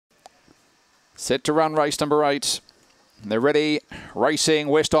Set to run race number 8. They're ready, racing.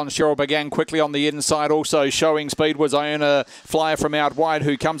 West on Cheryl began quickly on the inside. Also showing speed was Iona Flyer from out wide,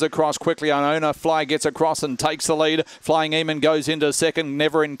 who comes across quickly. Iona Flyer gets across and takes the lead. Flying Eamon goes into second.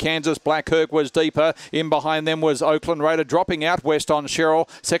 Never in Kansas. Black Herc was deeper. In behind them was Oakland Raider, dropping out West on Cheryl.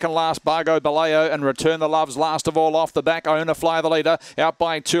 Second last, Bargo Baleo, and Return the Loves last of all off the back. Iona Flyer the leader, out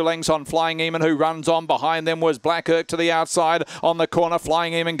by 2 lengths on Flying Eamon, who runs on. Behind them was Black Herc to the outside on the corner.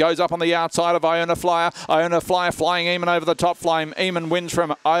 Flying Eamon goes up on the outside of Iona Flyer. Iona Flyer, Flying Eamon over the top. Flying Eamon wins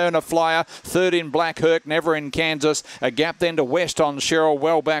from Iona Flyer. Third in Black Herc, Never in Kansas. A gap then to West on Cheryl.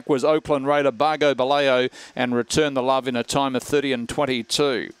 Well back was Oakland Raider, Bargo Baleo, and Return the Love in a time of 30 and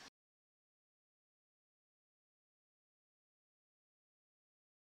 22.